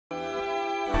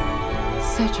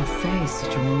Such a face,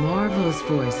 such a marvelous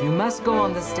voice. You must go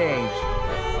on the stage.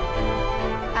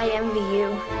 I envy you.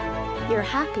 You're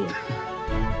happy.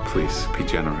 Please, be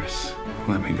generous.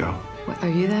 Let me go. What, are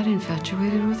you that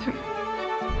infatuated with her?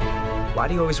 Why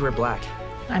do you always wear black?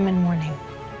 I'm in mourning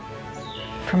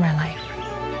for my life.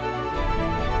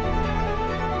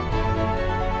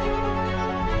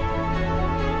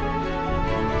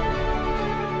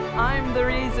 I'm the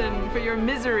reason for your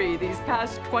misery these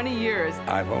past 20 years.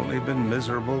 I've only been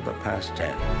miserable the past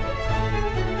 10.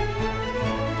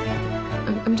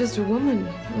 I'm just a woman,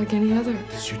 like any other.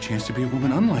 This is your chance to be a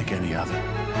woman unlike any other.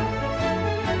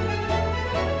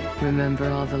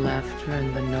 Remember all the laughter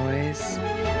and the noise?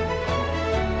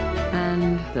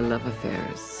 And the love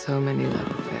affairs. So many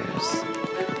love affairs.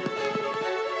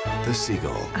 The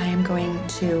Seagull. I am going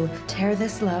to tear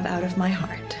this love out of my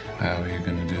heart. How are you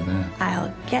going to do that?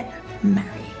 I'll get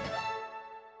married.